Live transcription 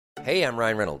Hey, I'm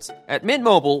Ryan Reynolds. At Mint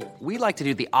Mobile, we like to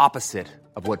do the opposite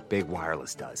of what Big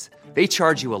Wireless does. They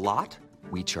charge you a lot,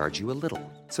 we charge you a little.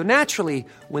 So naturally,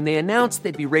 when they announced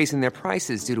they'd be raising their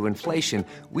prices due to inflation,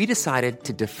 we decided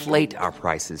to deflate our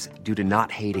prices due to not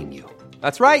hating you.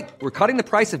 That's right. We're cutting the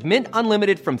price of Mint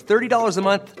Unlimited from $30 a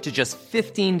month to just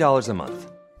 $15 a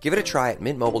month. Give it a try at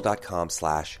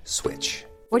mintmobile.com/switch.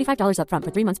 $45 up front for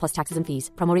 3 months plus taxes and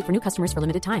fees. Promo rate for new customers for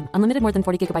limited time. Unlimited more than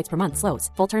 40 gigabytes per month. Slows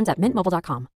full terms at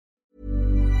mintmobile.com.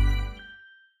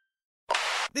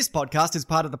 This podcast is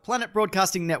part of the Planet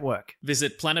Broadcasting Network.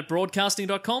 Visit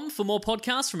planetbroadcasting.com for more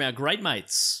podcasts from our great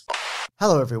mates.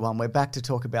 Hello, everyone. We're back to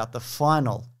talk about the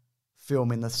final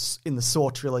film in the Saw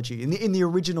trilogy, in the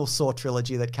original Saw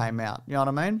trilogy that came out. You know what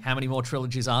I mean? How many more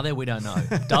trilogies are there? We don't know.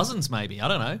 Dozens, maybe. I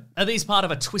don't know. Are these part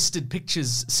of a Twisted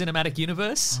Pictures cinematic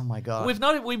universe? Oh my God.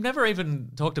 We've never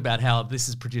even talked about how this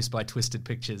is produced by Twisted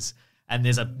Pictures. And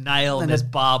there's a nail, and there's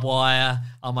barbed wire.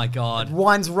 Oh my God! It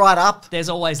winds right up. There's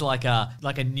always like a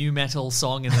new metal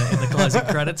song in the closing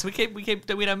credits. We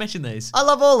don't mention these. I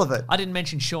love all of it. I didn't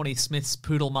mention Shawnee Smith's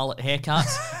poodle mullet haircut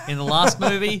in the last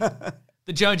movie.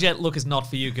 The Joan Jett look is not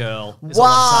for you, girl. That's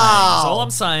all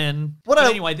I'm saying.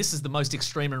 Anyway, this is the most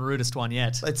extreme and rudest one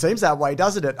yet. It seems that way,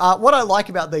 doesn't it? What I like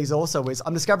about these also is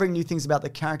I'm discovering new things about the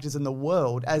characters in the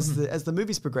world as the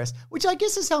movies progress, which I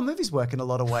guess is how movies work in a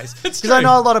lot of ways. Because I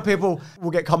know a lot of people will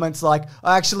get comments like,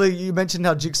 oh, actually, you mentioned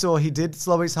how Jigsaw, he did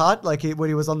slow his heart. Like when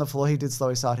he was on the floor, he did slow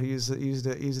his heart. He used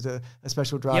a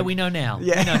special drug. Yeah, we know now.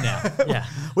 Yeah. We know now. Yeah.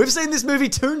 We've seen this movie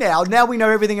too now. Now we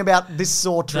know everything about this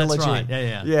Saw trilogy. That's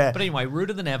right. Yeah. But anyway,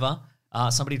 ruder than ever.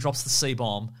 Somebody drops the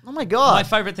C-bomb. Oh my God. My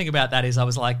favourite thing about that is I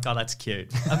was like, oh, that's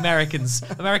cute. Americans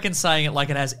saying it like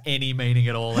it has any meaning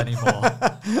at all anymore.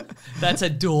 That's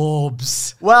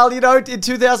adorbs. Well, in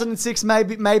 2006,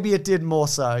 maybe it did more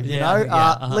so, you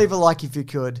know? Leave a like if you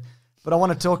could. But I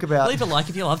want to talk about... Leave a like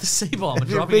if you love the C-bomb and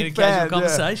dropping it in a casual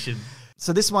conversation. Yeah.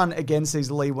 So this one, again, sees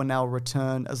Leigh Whannell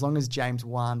return as long as James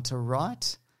Wan to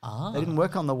write. They didn't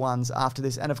work on the ones after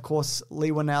this. And, of course,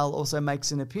 Leigh Whannell also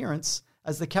makes an appearance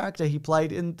as the character he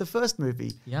played in the first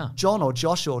movie. Yeah. John or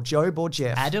Josh or Job or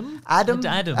Jeff. Adam,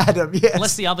 yes.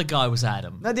 Unless the other guy was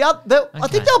Adam. No, I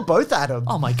think they were both Adam.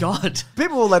 Oh my God.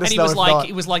 People will let us know. And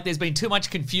it was like there's been too much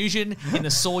confusion in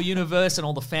the Saw universe and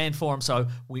all the fan forums, so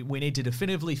we need to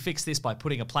definitively fix this by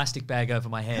putting a plastic bag over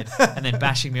my head and then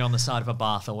bashing me on the side of a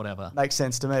bath or whatever. Makes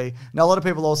sense to me. Now, a lot of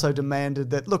people also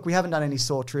demanded that, look, we haven't done any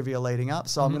Saw trivia leading up,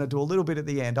 so I'm going to do a little bit at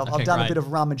the end. I've done a bit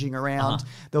of rummaging around.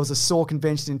 There was a Saw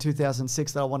convention in 2006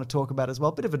 that I want to talk about as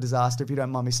well. Bit of a disaster, if you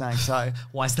don't mind me saying so.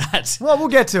 Why's that? Well, we'll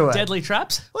get to it. Deadly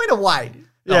traps? Wait a wait.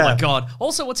 Yeah. Oh my God.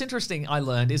 Also, what's interesting, I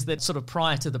learned, is that sort of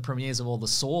prior to the premieres of all the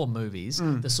Saw movies,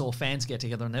 the Saw fans get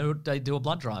together and they do a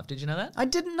blood drive. Did you know that? I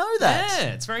didn't know that. Yeah,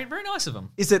 it's very, very nice of them.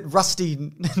 Is it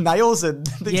rusty nails and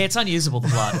things? Yeah, it's unusable, the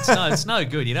blood. It's no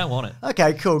good. You don't want it.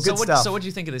 Okay, cool. Good stuff. So what do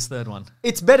you think of this third one?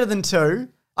 It's better than 2.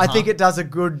 I think it does a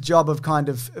good job of kind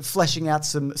of fleshing out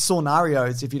some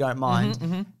scenarios, if you don't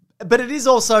mind. But it is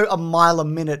also a mile a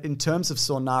minute in terms of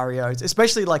scenarios,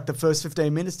 especially like the first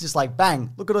 15 minutes, just like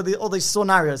bang, look at all these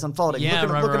scenarios unfolding. Yeah,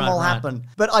 look at them all happen.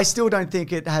 But I still don't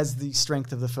think it has the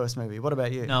strength of the first movie. What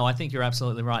about you? No, I think you're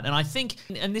absolutely right. And I think,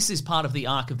 and this is part of the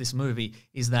arc of this movie,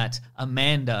 is that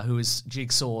Amanda, who is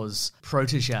Jigsaw's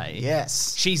protege,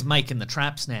 yes, she's making the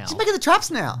traps now.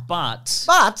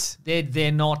 But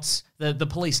they're not. The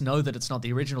police know that it's not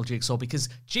the original Jigsaw because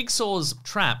Jigsaw's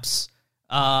traps.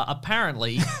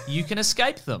 Apparently, you can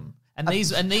escape them, and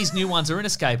these new ones are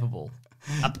inescapable.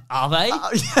 Are they?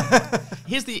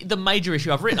 Here's the major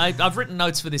issue. I've written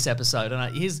notes for this episode,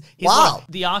 and here's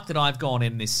the arc that I've gone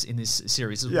in this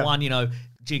series is one.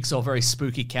 Jigsaw, very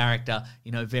spooky character.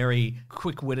 Very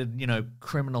quick-witted.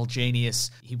 Criminal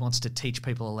genius. He wants to teach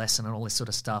people a lesson and all this sort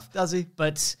of stuff. Does he?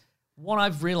 But what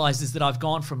I've realized is that I've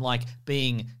gone from like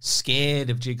being scared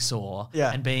of Jigsaw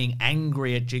and being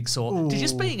angry at Jigsaw to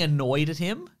just being annoyed at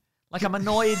him. Like I'm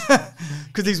annoyed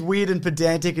because he's weird and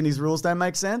pedantic and his rules don't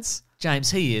make sense.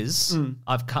 James, he is.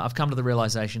 I've come to the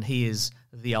realization he is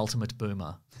the ultimate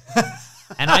boomer.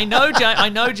 And I know,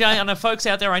 folks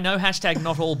out there, I know hashtag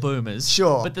not all boomers.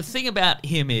 Sure. But the thing about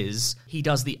him is he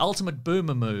does the ultimate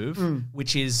boomer move,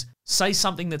 which is say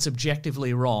something that's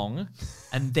objectively wrong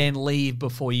and then leave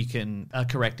before you can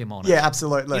correct him on it. Yeah,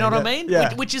 absolutely. You know what I mean?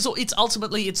 Yeah. Which is, it's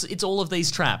ultimately, it's all of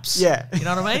these traps. Yeah. You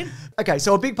know what I mean? Okay,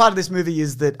 so a big part of this movie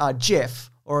is that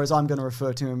Jeff, or as I'm going to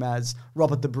refer to him as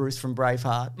Robert the Bruce from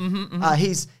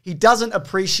Braveheart, he doesn't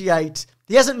appreciate,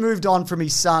 he hasn't moved on from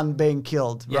his son being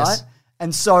killed, right?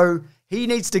 And so he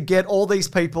needs to get all these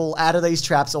people out of these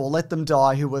traps or let them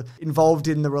die who were involved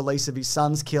in the release of his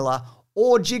son's killer,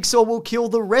 or Jigsaw will kill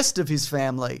the rest of his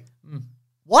family.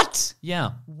 What?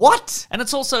 Yeah. What? And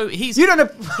it's also he's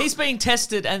being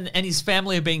tested and his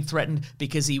family are being threatened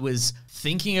because he was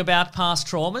thinking about past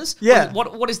traumas. Yeah.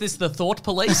 What is this, the thought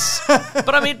police?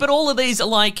 But all of these are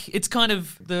like, it's kind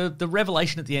of the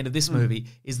revelation at the end of this movie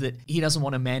is that he doesn't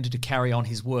want Amanda to carry on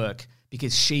his work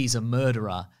because she's a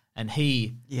murderer and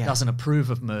he doesn't approve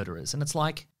of murderers. And it's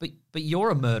like, but you're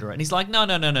a murderer. And he's like, no. I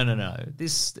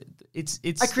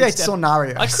create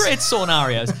scenarios. I create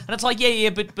scenarios. And it's like,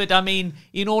 but I mean,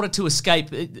 in order to escape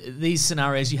these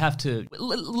scenarios, we have to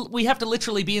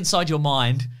literally be inside your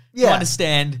mind to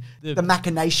understand the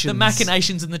machinations. The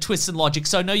machinations and the twists and logic.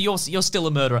 So no, you're still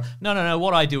a murderer. No,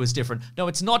 what I do is different. No,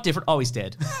 it's not different. Oh, he's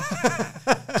dead.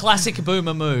 Classic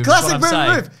boomer move. Classic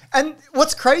boomer move. And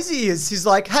what's crazy is he's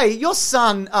like, hey, your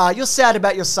son, you're sad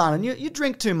about your son and you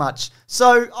drink too much.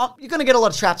 So you're going to get a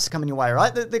lot of traps coming your way,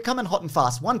 right? They're coming hot and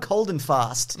fast. One cold and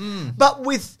fast. But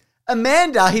with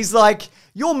Amanda, he's like,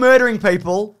 you're murdering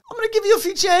people. I'm going to give you a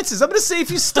few chances. I'm going to see if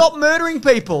you stop murdering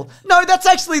people. No, that's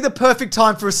actually the perfect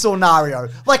time for a scenario.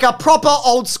 Like a proper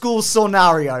old school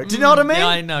scenario. Do you know what I mean? Yeah,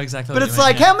 I know exactly but what it's you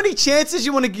mean. like, how many chances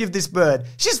you want to give this bird?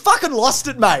 She's fucking lost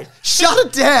it, mate. Shut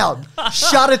it down.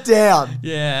 Shut it down.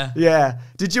 Yeah. Yeah.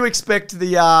 Did you expect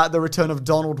the return of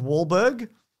Donald Wahlberg?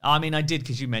 I mean, I did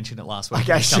because you mentioned it last week.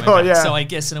 Okay, sure, yeah. So I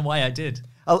guess in a way I did.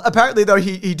 Apparently, though,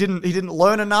 he didn't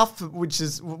learn enough, which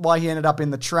is why he ended up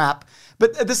in the trap.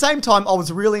 But at the same time, I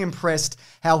was really impressed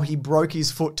how he broke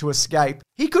his foot to escape.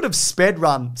 He could have sped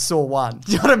run Saw 1.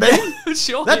 You know what I mean?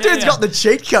 Sure. That dude's got the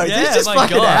cheat codes. Yeah, He's just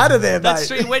fucking out of there, mate. That's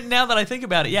true. Now that I think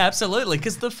about it, yeah, absolutely.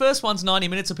 Because the first one's 90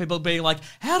 minutes of people being like,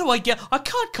 I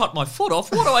can't cut my foot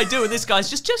off. What do I do? And this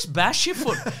guy's just bash your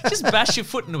foot. Just bash your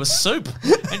foot into a soup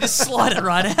and just slide it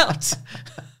right out.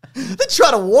 They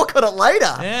try to walk on it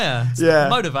later. Yeah.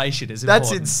 Motivation is important.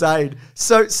 That's insane.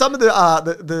 So some of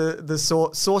the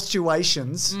source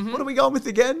situations. What are we going with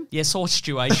again? Yeah, source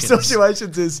situations. Source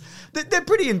situations is they're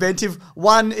pretty inventive.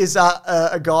 One is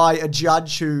a guy, a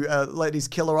judge who let his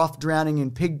killer off drowning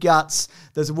in pig guts.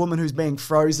 There's a woman who's being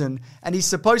frozen, and he's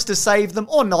supposed to save them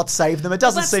or not save them. It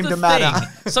doesn't seem to matter.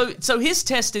 So his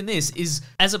test in this is,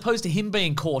 as opposed to him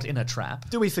being caught in a trap,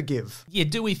 do we forgive? Yeah,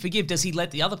 do we forgive? Does he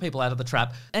let the other people out of the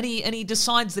trap? And he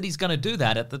decides that he's going to do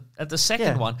that at the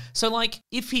second one. So like,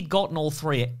 if he'd gotten all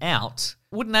three out,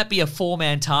 wouldn't that be a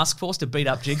 4-man task force to beat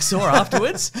up Jigsaw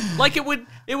afterwards? Like it would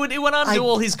undo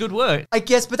all his good work. I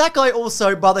guess, but that guy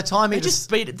also, by the time they just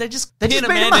pin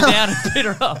Amanda down and beat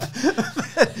her up.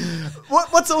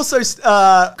 What's also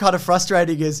kind of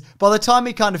frustrating is by the time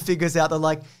he kind of figures out, they're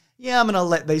like, yeah, I'm going to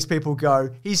let these people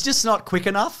go. He's just not quick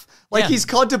enough. Like he's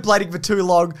contemplating for too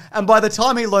long. And by the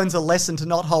time he learns a lesson to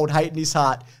not hold hate in his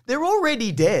heart, they're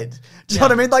already dead. Do you know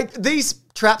what I mean? Like these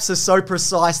traps are so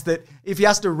precise that if he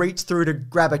has to reach through to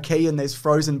grab a key and there's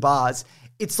frozen bars,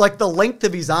 it's like the length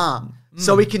of his arm.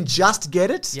 So he can just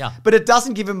get it. Yeah. But it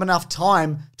doesn't give him enough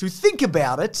time to think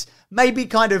about it. Maybe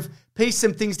kind of piece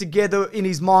some things together in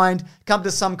his mind, come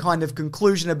to some kind of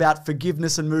conclusion about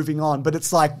forgiveness and moving on. But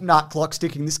it's like, clock's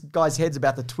ticking. This guy's head's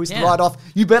about to twist right off.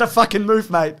 You better fucking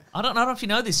move, mate. I don't know if you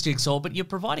know this, Jigsaw, but you're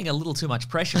providing a little too much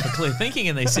pressure for clear thinking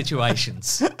in these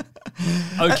situations.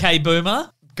 Okay, Boomer.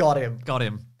 Got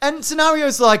him. And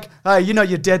scenarios like,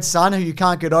 your dead son who you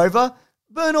can't get over,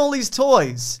 burn all his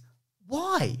toys.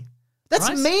 Why?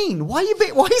 That's mean. Why are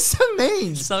you so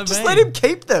mean? Just let him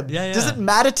keep them. Yeah. Does it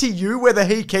matter to you whether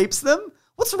he keeps them?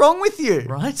 What's wrong with you?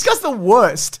 Right. This guy's the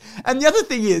worst. And the other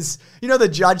thing is, the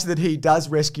judge that he does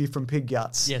rescue from pig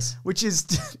guts. Yes. Which is,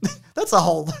 that's a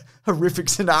whole horrific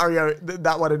scenario,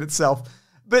 that one in itself.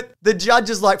 But the judge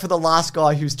is like, for the last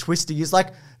guy who's twisty, he's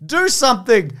like, do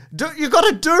something. You got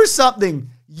to do something.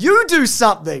 You do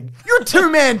something. You're a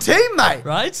 2-man team, mate.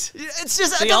 Right? It's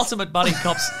just the ultimate buddy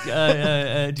cops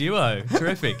duo.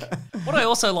 Terrific. What I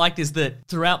also liked is that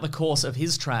throughout the course of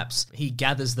his traps, he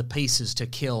gathers the pieces to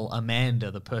kill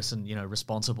Amanda, the person,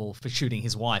 responsible for shooting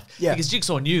his wife. Yeah. Because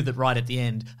Jigsaw knew that right at the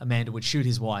end, Amanda would shoot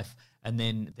his wife, and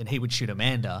then he would shoot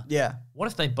Amanda. Yeah. What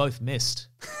if they both missed?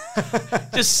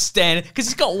 Just stand, because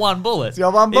he's got one bullet. He's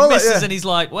got one bullet, He misses, and he's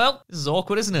like, well, this is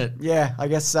awkward, isn't it? Yeah, I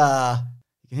guess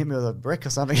you can hit me with a brick or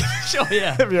something. Sure,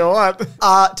 yeah. If you want.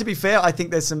 To be fair, I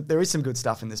think there is some good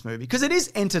stuff in this movie because it is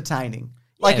entertaining.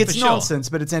 Like, it's nonsense,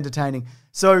 but it's entertaining.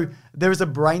 So there is a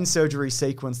brain surgery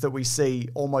sequence that we see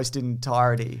almost in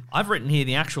entirety. I've written here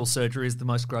the actual surgery is the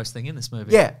most gross thing in this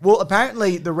movie. Yeah. Well,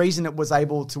 apparently the reason it was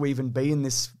able to even be in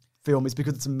this film is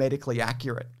because it's medically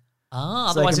accurate.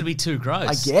 Otherwise it'd be too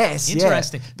gross. I guess,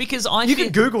 Interesting. Because You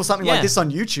can Google something like this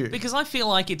on YouTube. Because I feel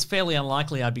like it's fairly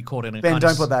unlikely I'd be caught in a Ben,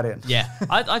 don't put that in. Yeah.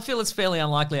 I feel it's fairly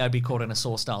unlikely I'd be caught in a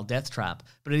Saw-style death trap,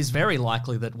 but it is very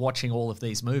likely that watching all of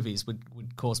these movies would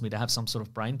cause me to have some sort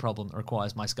of brain problem that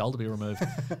requires my skull to be removed.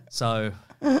 So...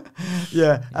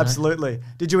 Yeah, absolutely.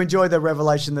 Did you enjoy the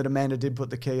revelation that Amanda did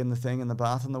put the key in the thing in the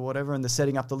bath and the whatever, and the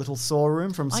setting up the little Saw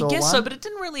room from Saw 1? I guess so, but it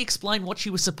didn't really explain what she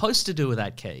was supposed to do with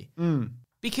that key.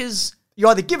 Because... You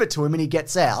either give it to him and he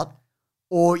gets out,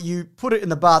 or you put it in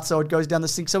the bath so it goes down the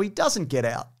sink so he doesn't get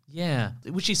out. Yeah.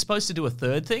 Was she supposed to do a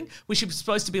third thing? Was she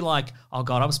supposed to be like, oh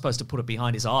God, I was supposed to put it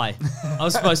behind his eye. I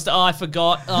was supposed to, I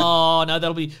forgot. Oh no,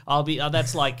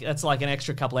 that's like an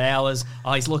extra couple of hours.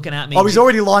 Oh, he's looking at me. Oh, he's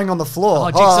already lying on the floor.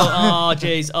 Oh, Jigsaw. Oh,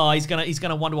 geez. Oh, he's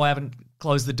gonna wonder why I haven't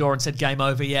closed the door and said game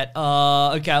over yet.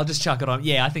 Okay, I'll just chuck it on.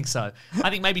 Yeah, I think so. I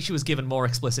think maybe she was given more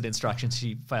explicit instructions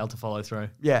she failed to follow through.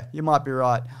 Yeah, you might be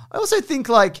right. I also think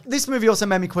like this movie also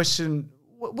made me question,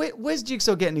 where's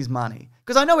Jigsaw getting his money?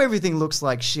 Because I know everything looks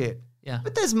like shit. Yeah.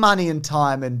 But there's money and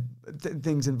time and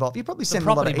things involved. You probably send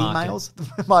a lot of emails.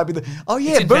 Market. Might be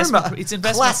Boomer. It's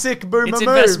investment. Classic Boomer It's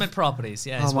move. investment properties.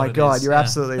 Yeah. Oh my God, you're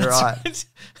absolutely right.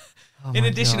 In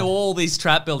addition to all these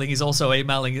trap building, he's also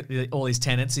emailing all his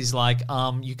tenants. He's like,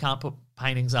 you can't put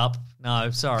paintings up.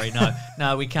 No, sorry,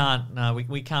 no, we can't. No,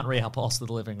 we can't reupholster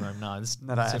the living room. No, this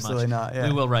no, too absolutely much. not. Yeah.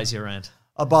 We will raise your rent.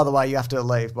 Oh, by the way, you have to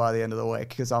leave by the end of the week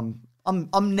because I'm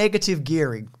negative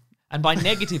gearing. And by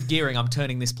negative gearing, I'm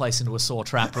turning this place into a Saw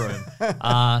trap room.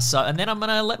 And then I'm going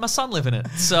to let my son live in it.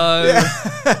 So, yeah,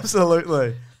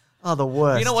 absolutely. Oh, the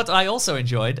worst. You know what I also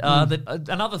enjoyed?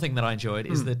 Another thing that I enjoyed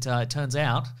is that it turns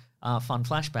out, fun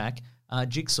flashback,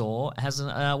 Jigsaw has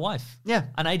a wife. Yeah.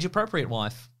 An age-appropriate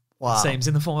wife. Wow. It seems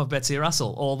in the form of Betsy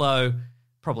Russell, although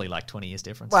probably like 20 years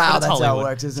difference. Wow, but that's Hollywood. how it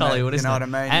works, isn't it? Hollywood, You know what I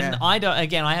mean? And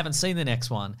Yeah. I haven't seen the next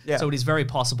one, so it is very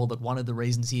possible that one of the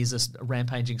reasons he is a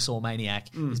rampaging Saw maniac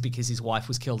is because his wife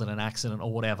was killed in an accident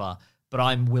or whatever. But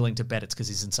I'm willing to bet it's because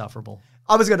he's insufferable.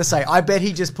 I was going to say, I bet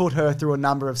he just put her through a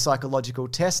number of psychological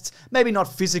tests. Maybe not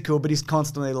physical, but he's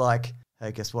constantly like,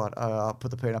 hey, guess what? I'll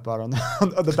put the peanut butter on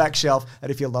the back shelf,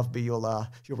 and if you love me, you'll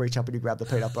reach up and you grab the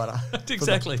peanut butter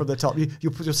exactly from the top.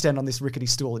 You'll stand on this rickety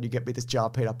stool and you get me this jar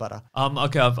of peanut butter.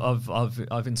 Okay,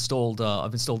 I've installed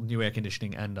new air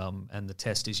conditioning, and the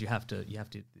test is you have to.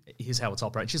 Here's how it's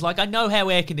operating. She's like, I know how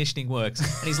air conditioning works,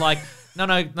 and he's like, no,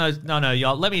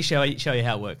 y'all, let me show you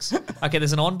how it works. Okay,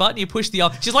 there's an on button. You push the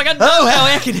on. She's like, I know how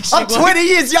air conditioning works. I'm 20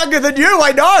 years younger than you.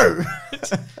 I know.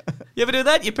 You ever do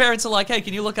that? Your parents are like, hey,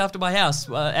 can you look after my house,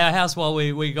 our house while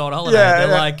we go on holiday? Yeah,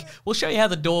 They're like, we'll show you how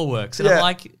the door works. And I'm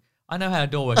like, I know how a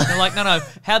door works. And they're like, no,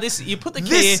 how this, you put the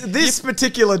key in. This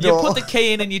particular door. You put the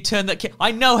key in and you turn that key.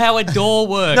 I know how a door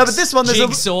works. No, but this one,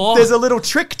 there's a little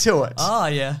trick to it. Oh,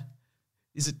 yeah.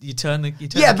 Is it, you turn the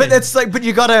Yeah, the but key. it's like, but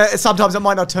you gotta, sometimes it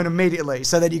might not turn immediately.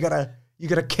 So then you gotta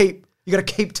keep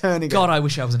turning God, it. I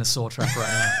wish I was in a Saw trap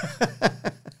right now.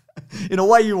 In a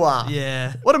way you are.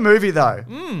 Yeah. What a movie, though.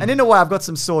 And in a way, I've got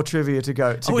some Saw trivia to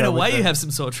go. In a way, you have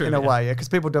some Saw trivia. In a way, yeah, because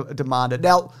people demand it.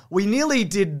 Now, we nearly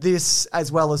did this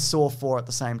as well as Saw 4 at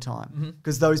the same time,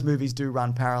 because those movies do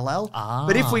run parallel.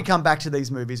 But if we come back to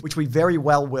these movies, which we very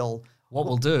well will... What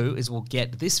we'll do is we'll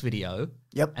get this video,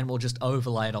 Yep, and we'll just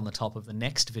overlay it on the top of the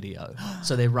next video,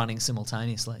 so they're running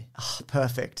simultaneously. Oh,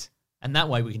 perfect. And that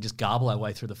way we can just garble our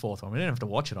way through the fourth one. We don't have to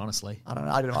watch it, honestly. I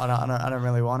don't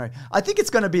really want to. I think it's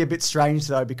going to be a bit strange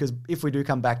though, because if we do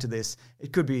come back to this,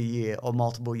 it could be a year or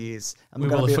multiple years, and we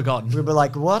will have forgotten. We'll be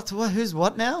like, what? Who's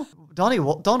what now? Donald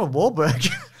Wahlberg.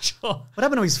 Sure. What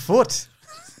happened to his foot?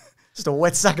 Just a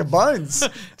wet sack of bones.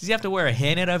 Does he have to wear a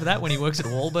hairnet over that when he works at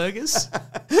Wahlburgers?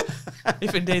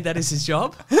 If indeed that is his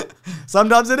job.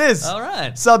 Sometimes it is. All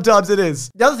right. Sometimes it is.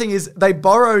 The other thing is they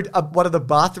borrowed one of the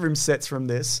bathroom sets from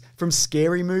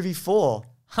Scary Movie 4.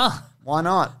 Huh. Why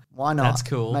not? That's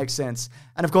cool. Makes sense.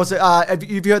 And of course, have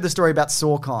you heard the story about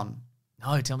SawCon?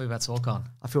 No, tell me about SawCon.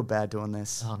 I feel bad doing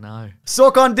this. Oh, no.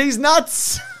 SawCon D's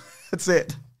nuts. That's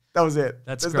it. That was it.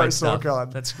 There's great no stuff. We're I'm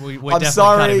definitely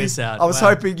sorry. kind of miss out. I was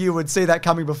hoping you would see that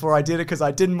coming before I did it because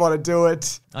I didn't want to do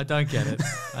it. I don't get it.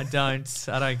 I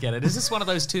don't get it. Is this one of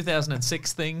those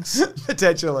 2006 things?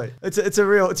 Potentially. It's a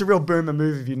real boomer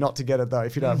move of you not to get it though,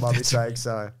 if you don't mind me saying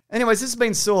so. Anyways, this has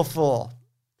been Saw 4.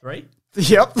 3?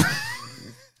 Yep.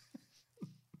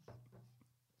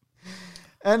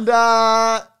 And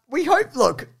we hope,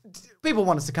 look, people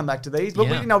want us to come back to these, but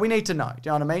we need to know. Do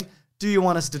you know what I mean? Do you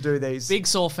want us to do these? Big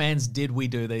Saw fans, did we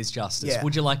do these justice? Yeah.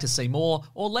 Would you like to see more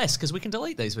or less? Because we can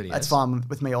delete these videos. That's fine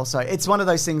with me also. It's one of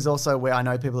those things also where I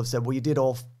know people have said, well, you did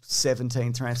all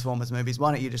 17 Transformers movies.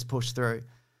 Why don't you just push through?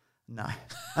 No.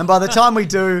 And by the time we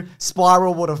do,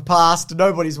 Spiral would have passed.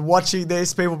 Nobody's watching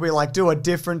this. People will be like, do a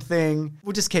different thing.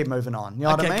 We'll just keep moving on. You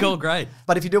know what I mean? Cool, great.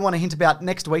 But if you do want to hint about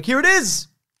next week, here it is.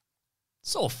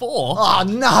 Saw 4? Oh,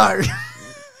 no.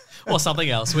 Or something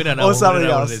else. We don't know, Or something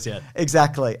else. what it is yet.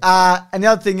 Exactly. And the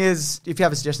other thing is, if you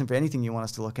have a suggestion for anything you want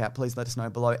us to look at, please let us know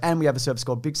below. And we have a service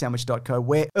called bigsandwich.co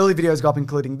where early videos go up,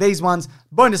 including these ones,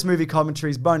 bonus movie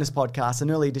commentaries, bonus podcasts,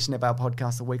 an early edition of our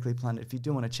podcast, The Weekly Planet, if you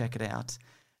do want to check it out.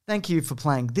 Thank you for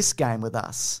playing this game with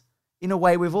us. In a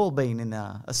way, we've all been in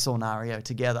a saunario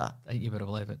together. You better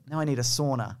believe it. Now I need a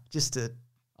sauna just to...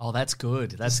 Oh, that's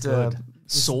good. That's good.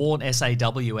 Sawn,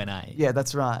 S-A-W-N-A. Yeah,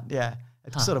 that's right. Yeah.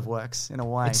 It sort of works in a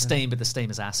way. It's steam, but the steam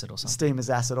is acid or something. Steam is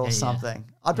acid or Yeah. something.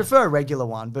 I'd prefer a regular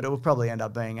one, but it would probably end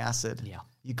up being acid. Yeah.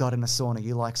 You got in a sauna.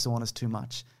 You like saunas too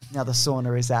much. Now the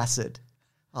sauna is acid.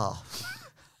 Oh,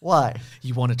 why?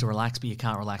 You wanted to relax, but you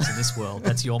can't relax in this world.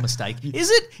 That's your mistake. Is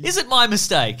it? Is it my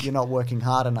mistake? You're not working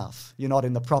hard enough. You're not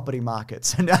in the property market,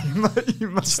 so now you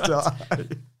must die.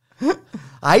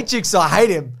 I hate Jigsaw. I hate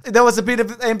him. There was a bit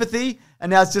of empathy, and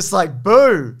now it's just like,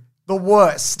 boo, the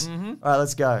worst. All right,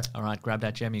 let's go. All right, grab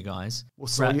that gem, you guys. We'll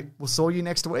saw you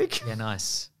next week. Yeah,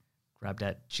 nice. Grab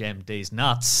that gem, D's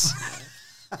nuts.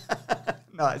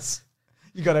 Nice.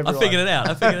 You got everyone.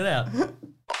 I figured it out.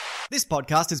 This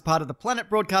podcast is part of the Planet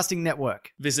Broadcasting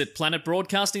Network. Visit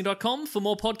planetbroadcasting.com for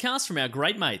more podcasts from our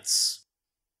great mates.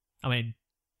 I mean,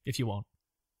 if you want.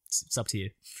 It's up to you.